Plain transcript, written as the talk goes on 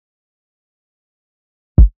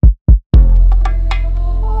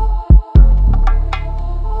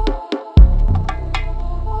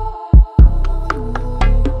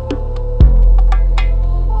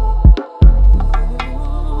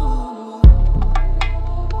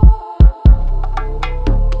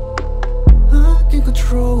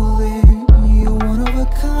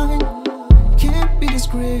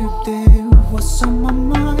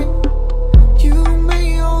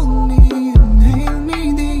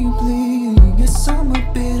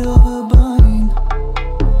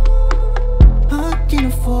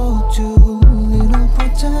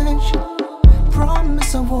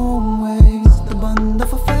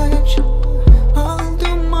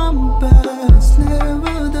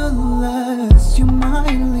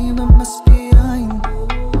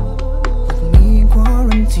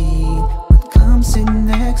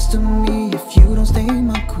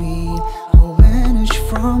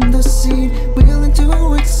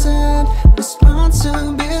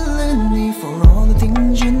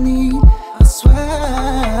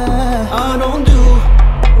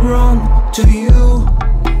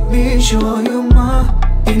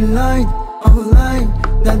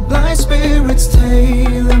blind spirit's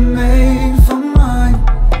tailor-made for mine.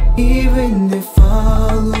 Even if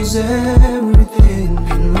I lose everything,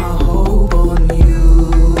 pin my hope on you.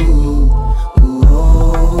 Ooh,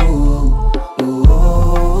 ooh,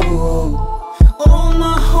 all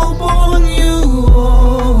my hope on you.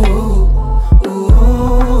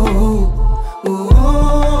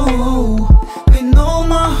 Pin all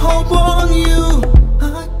my hope on you.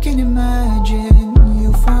 I can imagine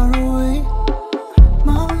you far away.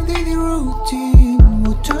 My daily routine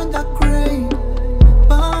will turn dark gray.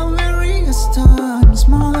 But various times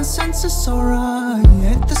my senses are right.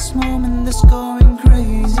 At this moment it's going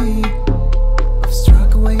crazy. I've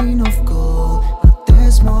struck a vein of gold, but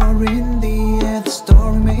there's more in the air. The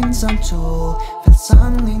story remains untold. Felt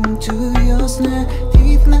sun into your snare,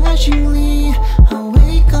 teeth gnashingly. I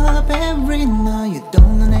wake up every night, you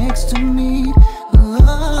don't lie next to me.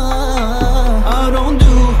 I don't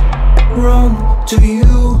do wrong to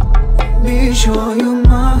you. Be sure you're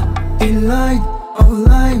my delight of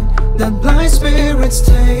life. That blind spirit's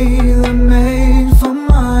tailor-made for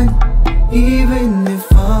mine. Even if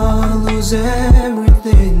I lose it,